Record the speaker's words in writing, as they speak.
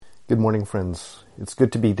Good morning, friends. It's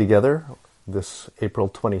good to be together this April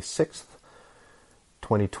 26th,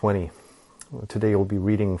 2020. Today we'll be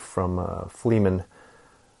reading from Philemon,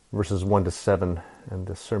 verses 1 to 7, and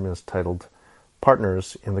this sermon is titled,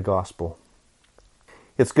 Partners in the Gospel.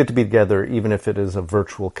 It's good to be together, even if it is a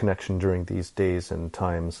virtual connection during these days and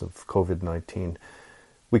times of COVID-19.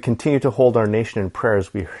 We continue to hold our nation in prayer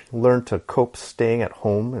as we learn to cope staying at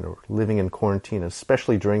home and living in quarantine,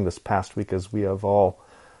 especially during this past week as we have all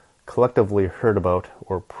collectively heard about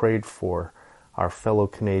or prayed for our fellow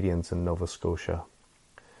Canadians in Nova Scotia.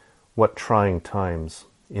 What trying times,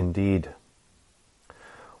 indeed.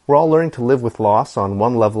 We're all learning to live with loss on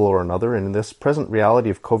one level or another, and in this present reality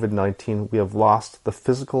of COVID-19, we have lost the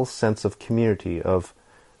physical sense of community, of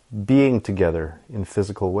being together in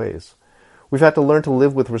physical ways. We've had to learn to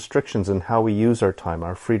live with restrictions in how we use our time,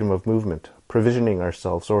 our freedom of movement, provisioning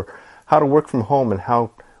ourselves, or how to work from home and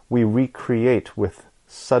how we recreate with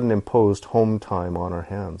sudden imposed home time on our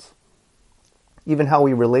hands. Even how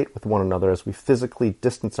we relate with one another as we physically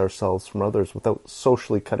distance ourselves from others without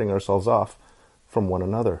socially cutting ourselves off from one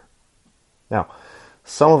another. Now,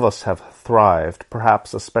 some of us have thrived,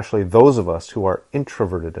 perhaps especially those of us who are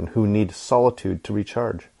introverted and who need solitude to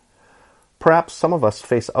recharge. Perhaps some of us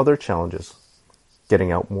face other challenges,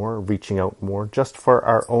 getting out more, reaching out more, just for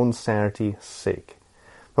our own sanity's sake.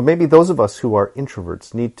 But maybe those of us who are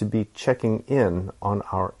introverts need to be checking in on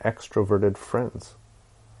our extroverted friends.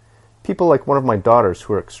 People like one of my daughters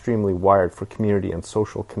who are extremely wired for community and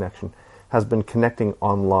social connection has been connecting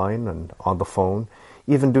online and on the phone,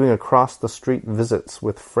 even doing across-the-street visits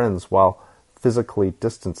with friends while physically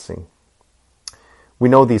distancing. We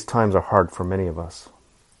know these times are hard for many of us.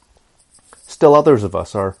 Still others of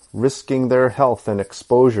us are risking their health and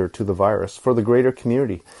exposure to the virus for the greater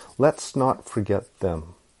community. Let's not forget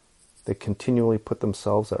them. They continually put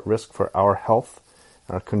themselves at risk for our health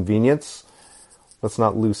and our convenience. Let's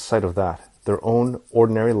not lose sight of that. Their own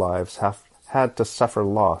ordinary lives have had to suffer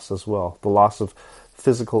loss as well, the loss of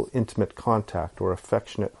physical intimate contact or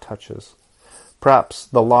affectionate touches. Perhaps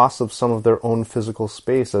the loss of some of their own physical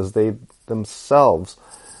space as they themselves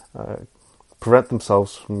prevent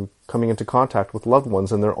themselves from coming into contact with loved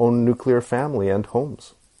ones in their own nuclear family and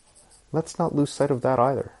homes. Let's not lose sight of that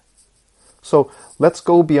either. So let's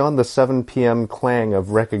go beyond the 7 p.m. clang of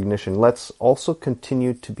recognition. Let's also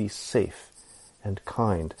continue to be safe and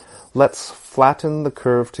kind. Let's flatten the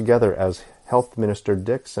curve together, as Health Minister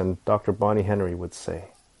Dix and Dr. Bonnie Henry would say.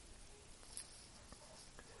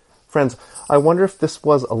 Friends, I wonder if this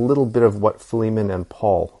was a little bit of what Philemon and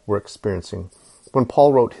Paul were experiencing when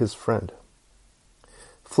Paul wrote his friend.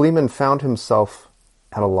 Philemon found himself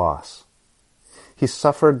at a loss. He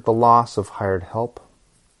suffered the loss of hired help,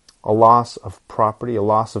 a loss of property, a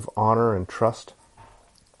loss of honor and trust.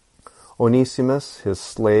 Onesimus, his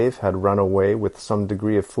slave, had run away with some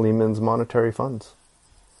degree of Philemon's monetary funds.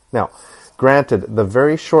 Now, granted, the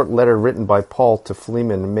very short letter written by Paul to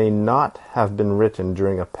Philemon may not have been written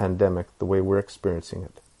during a pandemic the way we're experiencing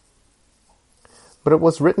it. But it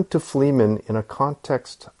was written to Philemon in a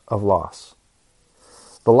context of loss.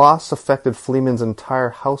 The loss affected Philemon's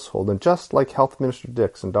entire household, and just like Health Minister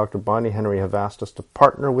Dix and Dr. Bonnie Henry have asked us to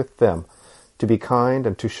partner with them to be kind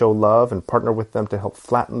and to show love and partner with them to help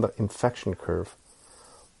flatten the infection curve,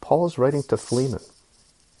 Paul is writing to Philemon,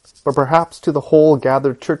 but perhaps to the whole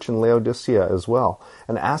gathered church in Laodicea as well,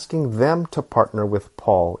 and asking them to partner with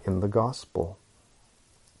Paul in the gospel.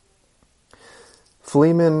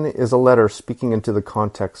 Philemon is a letter speaking into the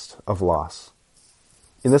context of loss.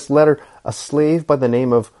 In this letter, a slave by the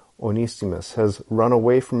name of Onesimus has run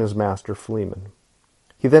away from his master Philemon.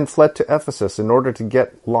 He then fled to Ephesus in order to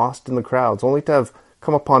get lost in the crowds, only to have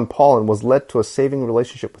come upon Paul and was led to a saving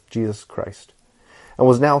relationship with Jesus Christ, and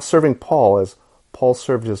was now serving Paul as Paul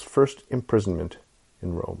served his first imprisonment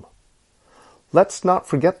in Rome. Let's not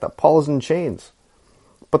forget that Paul is in chains,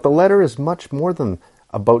 but the letter is much more than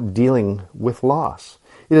about dealing with loss.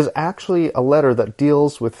 It is actually a letter that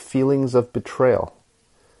deals with feelings of betrayal,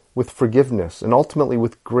 with forgiveness, and ultimately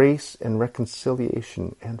with grace and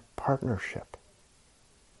reconciliation and partnership.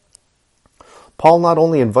 Paul not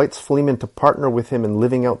only invites Philemon to partner with him in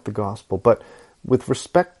living out the gospel, but with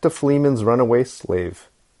respect to Philemon's runaway slave,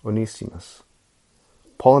 Onesimus,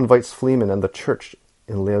 Paul invites Philemon and the church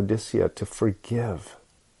in Laodicea to forgive.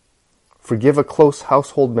 Forgive a close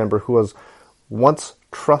household member who was once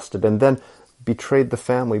trusted and then betrayed the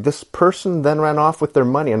family. This person then ran off with their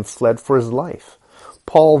money and fled for his life.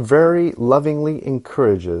 Paul very lovingly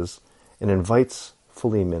encourages and invites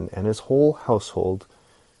Philemon and his whole household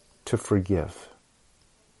to forgive.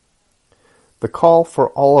 The call for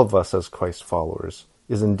all of us as Christ followers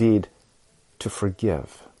is indeed to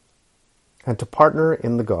forgive. and to partner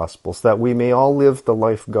in the gospel so that we may all live the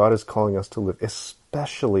life God is calling us to live,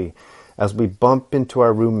 especially as we bump into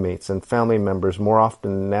our roommates and family members more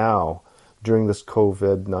often now during this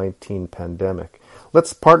COVID-19 pandemic.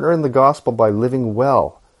 Let's partner in the gospel by living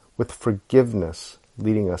well, with forgiveness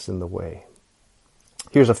leading us in the way.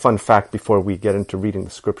 Here's a fun fact before we get into reading the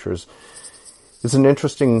scriptures. It's an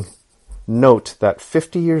interesting note that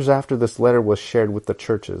 50 years after this letter was shared with the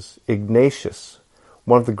churches, Ignatius,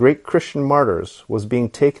 one of the great Christian martyrs, was being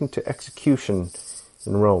taken to execution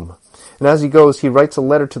in Rome. And as he goes, he writes a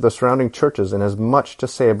letter to the surrounding churches and has much to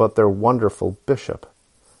say about their wonderful bishop,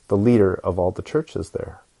 the leader of all the churches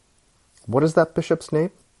there. What is that bishop's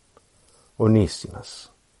name? Onesimus.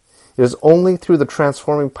 It is only through the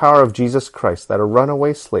transforming power of Jesus Christ that a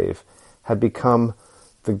runaway slave had become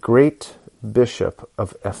the great bishop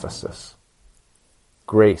of Ephesus.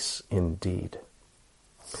 Grace indeed.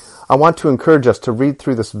 I want to encourage us to read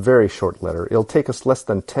through this very short letter. It'll take us less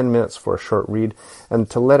than 10 minutes for a short read, and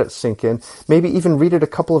to let it sink in. Maybe even read it a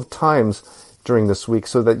couple of times during this week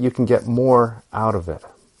so that you can get more out of it.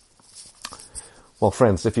 Well,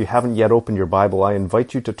 friends, if you haven't yet opened your Bible, I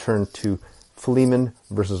invite you to turn to Philemon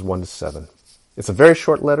verses 1 to 7. It's a very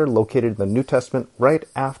short letter located in the New Testament right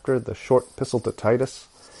after the short epistle to Titus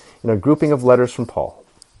in a grouping of letters from Paul.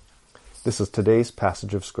 This is today's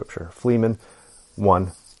passage of Scripture, Philemon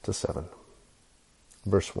 1 to 7.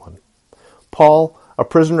 Verse 1. Paul, a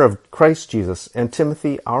prisoner of Christ Jesus, and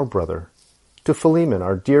Timothy, our brother, to Philemon,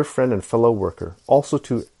 our dear friend and fellow worker, also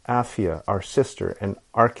to Apphia, our sister, and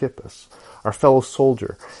Archippus, our fellow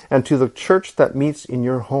soldier, and to the church that meets in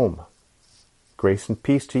your home. Grace and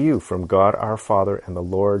peace to you from God our Father and the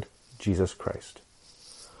Lord Jesus Christ.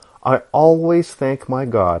 I always thank my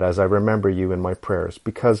God as I remember you in my prayers,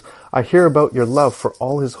 because I hear about your love for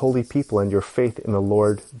all his holy people and your faith in the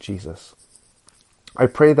Lord Jesus. I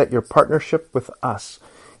pray that your partnership with us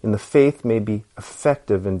in the faith may be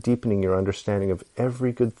effective in deepening your understanding of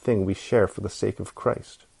every good thing we share for the sake of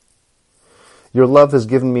Christ. Your love has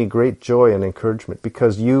given me great joy and encouragement,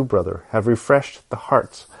 because you, brother, have refreshed the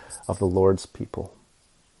hearts of the Lord's people.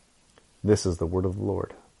 This is the word of the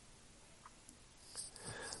Lord.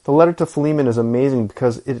 The letter to Philemon is amazing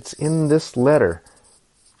because it's in this letter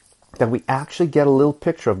that we actually get a little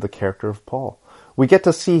picture of the character of Paul. We get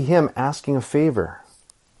to see him asking a favor.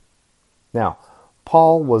 Now,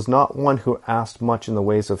 Paul was not one who asked much in the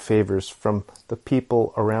ways of favors from the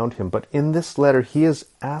people around him, but in this letter he is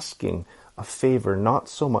asking a favor not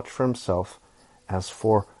so much for himself as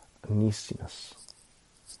for Onesimus,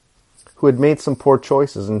 who had made some poor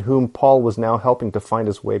choices and whom Paul was now helping to find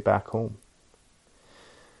his way back home.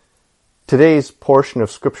 Today's portion of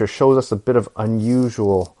Scripture shows us a bit of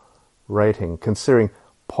unusual writing, considering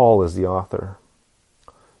Paul is the author.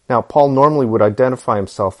 Now, Paul normally would identify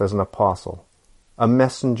himself as an apostle, a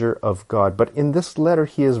messenger of God, but in this letter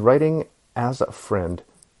he is writing as a friend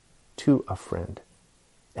to a friend,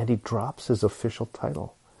 and he drops his official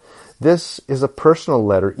title. This is a personal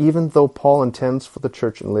letter, even though Paul intends for the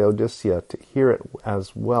church in Laodicea to hear it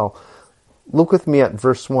as well. Look with me at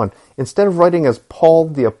verse 1. Instead of writing as Paul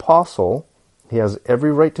the Apostle, he has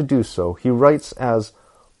every right to do so. He writes as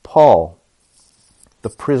Paul, the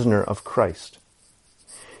prisoner of Christ.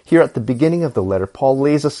 Here at the beginning of the letter, Paul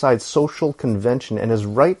lays aside social convention and his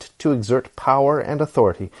right to exert power and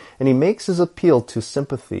authority, and he makes his appeal to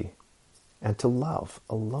sympathy and to love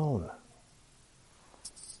alone.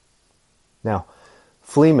 Now,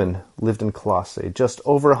 Philemon lived in Colossae, just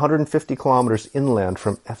over 150 kilometers inland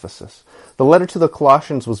from Ephesus. The letter to the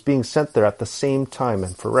Colossians was being sent there at the same time,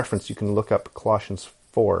 and for reference you can look up Colossians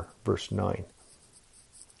 4, verse 9.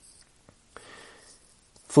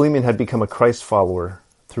 Philemon had become a Christ follower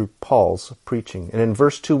through Paul's preaching, and in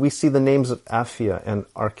verse 2 we see the names of Apphia and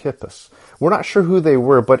Archippus. We're not sure who they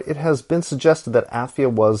were, but it has been suggested that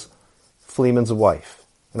Apphia was Philemon's wife,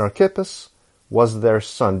 and Archippus was their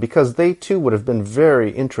son, because they too would have been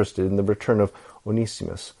very interested in the return of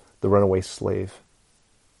Onesimus, the runaway slave.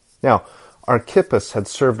 Now, Archippus had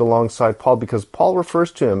served alongside Paul because Paul refers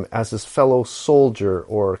to him as his fellow soldier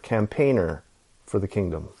or campaigner for the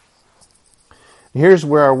kingdom. And here's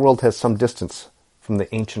where our world has some distance from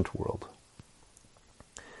the ancient world.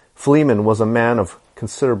 Philemon was a man of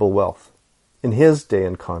considerable wealth. In his day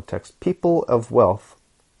and context, people of wealth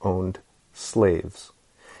owned slaves.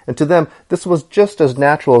 And to them, this was just as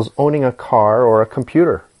natural as owning a car or a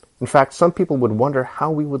computer. In fact, some people would wonder how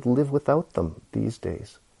we would live without them these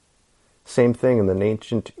days. Same thing in the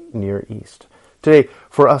ancient Near East. Today,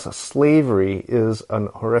 for us, slavery is an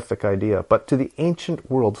horrific idea. But to the ancient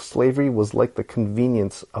world, slavery was like the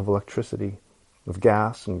convenience of electricity, of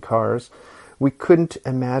gas and cars. We couldn't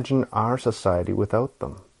imagine our society without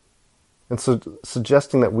them. And so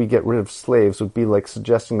suggesting that we get rid of slaves would be like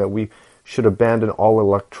suggesting that we should abandon all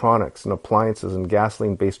electronics and appliances and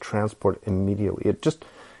gasoline-based transport immediately. It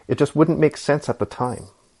just wouldn't make sense at the time.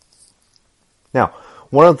 Now,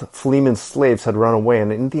 one of Philemon's slaves had run away,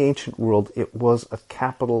 and in the ancient world it was a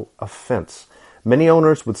capital offense. Many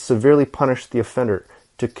owners would severely punish the offender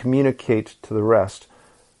to communicate to the rest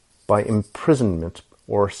by imprisonment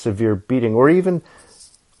or severe beating, or even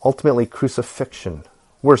ultimately crucifixion.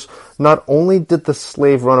 Worse, not only did the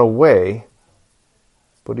slave run away,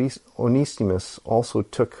 but Onesimus also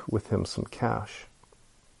took with him some cash.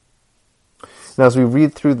 Now, as we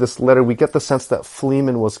read through this letter, we get the sense that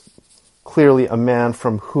Philemon was clearly a man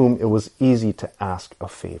from whom it was easy to ask a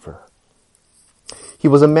favor. He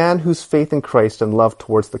was a man whose faith in Christ and love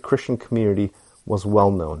towards the Christian community was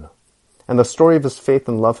well known. And the story of his faith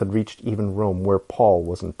and love had reached even Rome, where Paul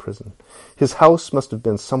was in prison. His house must have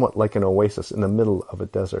been somewhat like an oasis in the middle of a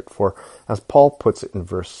desert, for, as Paul puts it in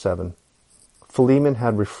verse 7, Philemon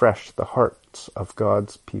had refreshed the hearts of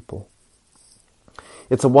God's people.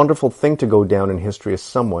 It's a wonderful thing to go down in history as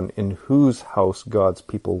someone in whose house God's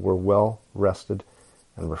people were well rested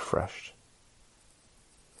and refreshed.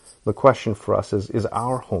 The question for us is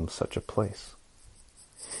our home such a place?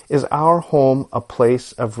 Is our home a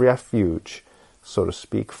place of refuge, so to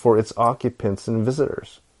speak, for its occupants and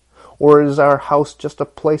visitors? Or is our house just a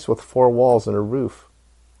place with four walls and a roof?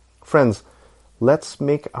 Friends, let's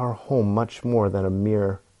make our home much more than a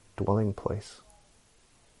mere dwelling place.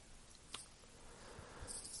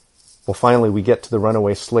 Well, finally, we get to the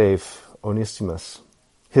runaway slave, Onesimus.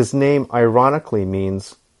 His name ironically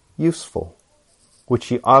means useful, which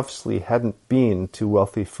he obviously hadn't been to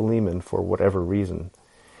wealthy Philemon for whatever reason.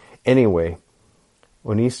 Anyway,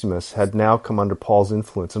 Onesimus had now come under Paul's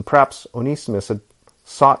influence, and perhaps Onesimus had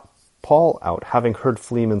sought Paul out, having heard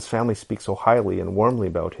Philemon's family speak so highly and warmly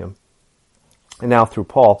about him. And now through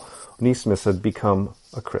Paul, Onesimus had become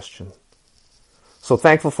a Christian. So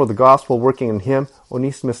thankful for the gospel working in him,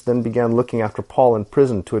 Onesimus then began looking after Paul in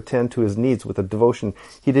prison to attend to his needs with a devotion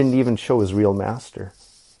he didn't even show his real master.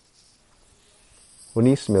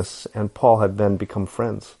 Onesimus and Paul had then become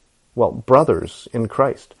friends. Well, brothers in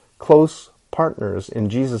Christ, close partners in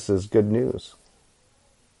Jesus' good news.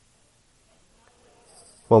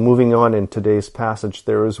 Well, moving on in today's passage,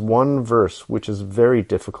 there is one verse which is very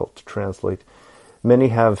difficult to translate. Many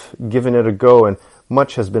have given it a go, and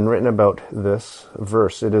much has been written about this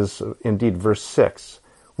verse. It is indeed verse 6,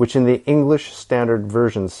 which in the English Standard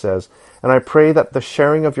Version says, "And I pray that the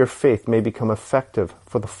sharing of your faith may become effective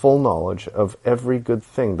for the full knowledge of every good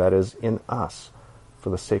thing that is in us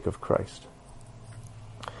for the sake of Christ."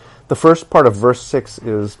 The first part of verse 6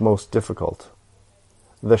 is most difficult.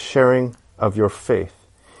 The sharing of your faith.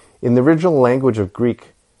 In the original language of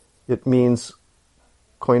Greek, it means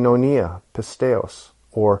koinonia, pisteos,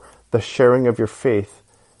 or the sharing of your faith,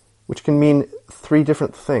 which can mean three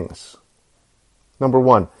different things. Number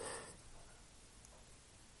one,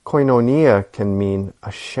 koinonia can mean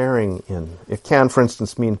a sharing in. It can, for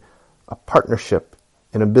instance, mean a partnership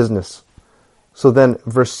in a business. So then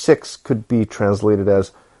verse 6 could be translated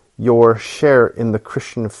as your share in the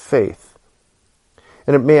Christian faith.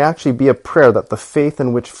 And it may actually be a prayer that the faith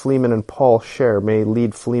in which Philemon and Paul share may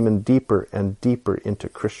lead Philemon deeper and deeper into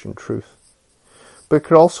Christian truth. But it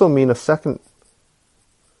could also mean a second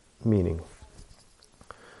meaning.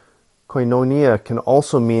 Koinonia can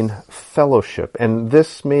also mean fellowship, and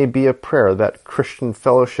this may be a prayer that Christian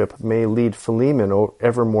fellowship may lead Philemon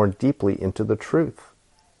ever more deeply into the truth.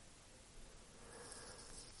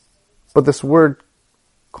 But this word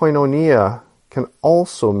koinonia can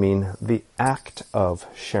also mean the act of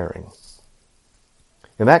sharing.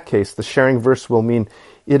 In that case, the sharing verse will mean,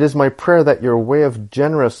 "It is my prayer that your way of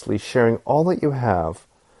generously sharing all that you have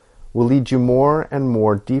will lead you more and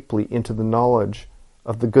more deeply into the knowledge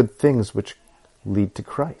of the good things which lead to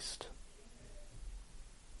Christ."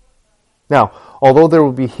 Now, although there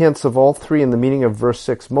will be hints of all three in the meaning of verse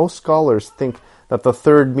 6, most scholars think that the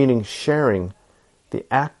third meaning, sharing, the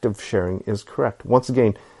act of sharing, is correct. Once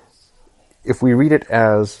again, if we read it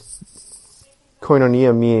as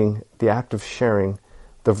koinonia meaning the act of sharing,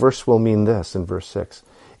 the verse will mean this in verse 6.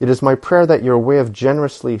 "It is my prayer that your way of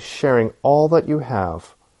generously sharing all that you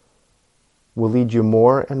have will lead you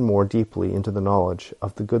more and more deeply into the knowledge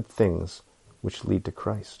of the good things which lead to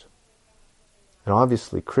Christ." And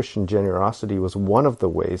obviously, Christian generosity was one of the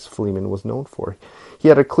ways Philemon was known for. He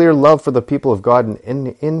had a clear love for the people of God, and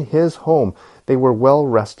in his home they were well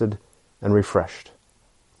rested and refreshed.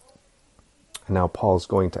 And now Paul is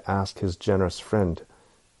going to ask his generous friend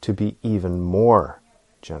to be even more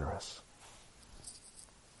generous.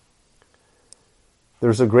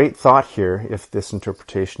 There's a great thought here if this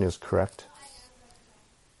interpretation is correct.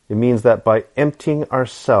 It means that by emptying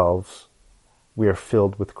ourselves, we are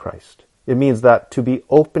filled with Christ. It means that to be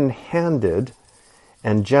open-handed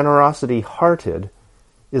and generosity-hearted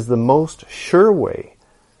is the most sure way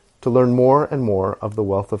to learn more and more of the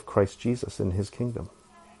wealth of Christ Jesus in his kingdom.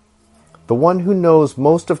 The one who knows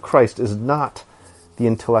most of Christ is not the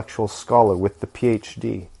intellectual scholar with the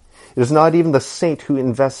PhD. It is not even the saint who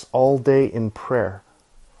invests all day in prayer,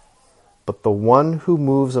 but the one who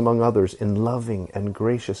moves among others in loving and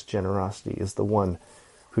gracious generosity is the one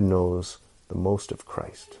who knows the most of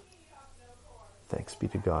Christ. Thanks be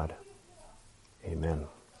to God. Amen.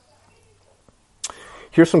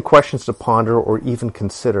 Here's some questions to ponder or even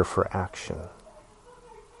consider for action.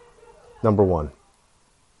 Number 1.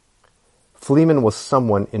 Philemon was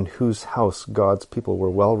someone in whose house God's people were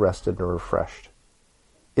well rested and refreshed.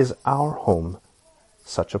 Is our home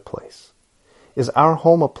such a place? Is our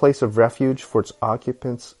home a place of refuge for its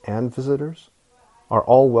occupants and visitors? Are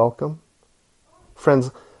all welcome?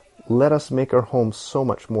 Friends, let us make our home so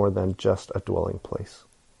much more than just a dwelling place.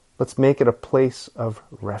 Let's make it a place of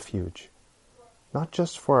refuge, not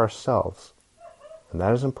just for ourselves, and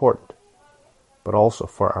that is important, but also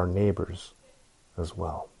for our neighbors as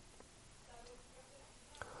well.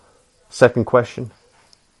 Second question,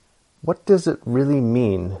 what does it really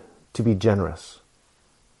mean to be generous?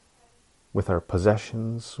 With our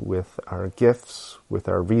possessions, with our gifts, with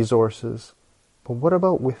our resources, but what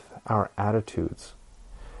about with our attitudes?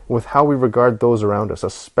 With how we regard those around us,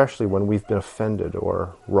 especially when we've been offended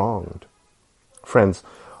or wronged? Friends,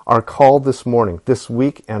 our call this morning, this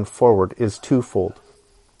week and forward is twofold.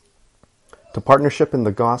 To partnership in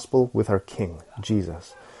the gospel with our King,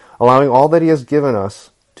 Jesus, allowing all that he has given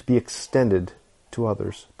us to be extended to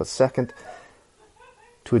others. But second,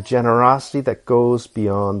 to a generosity that goes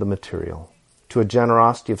beyond the material, to a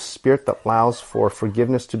generosity of spirit that allows for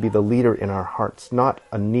forgiveness to be the leader in our hearts, not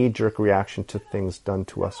a knee-jerk reaction to things done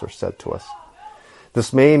to us or said to us.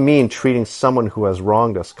 This may mean treating someone who has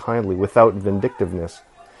wronged us kindly without vindictiveness.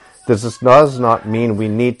 This does not mean we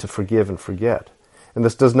need to forgive and forget. And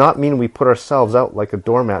this does not mean we put ourselves out like a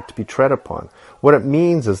doormat to be tread upon. What it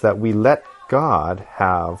means is that we let God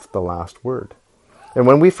have the last word. And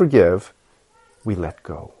when we forgive, we let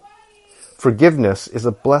go. Forgiveness is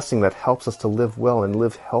a blessing that helps us to live well and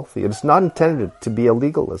live healthy. It is not intended to be a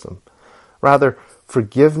legalism. Rather,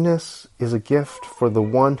 forgiveness is a gift for the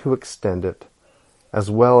one who extends it, as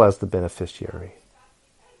well as the beneficiary.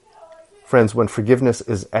 Friends, when forgiveness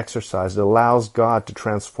is exercised, it allows God to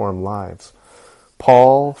transform lives.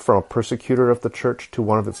 Paul, from a persecutor of the church to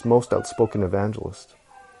one of its most outspoken evangelists.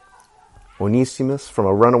 Onesimus, from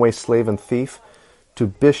a runaway slave and thief to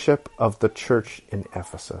bishop of the church in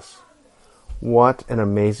Ephesus. What an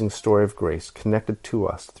amazing story of grace connected to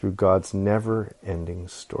us through God's never-ending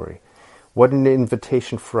story. What an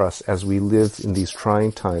invitation for us as we live in these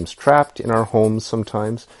trying times, trapped in our homes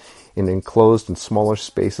sometimes, in enclosed and smaller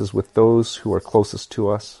spaces with those who are closest to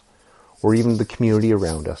us, or even the community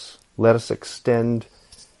around us. Let us extend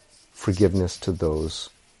forgiveness to those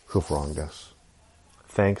who have wronged us.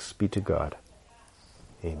 Thanks be to God.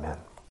 Amen.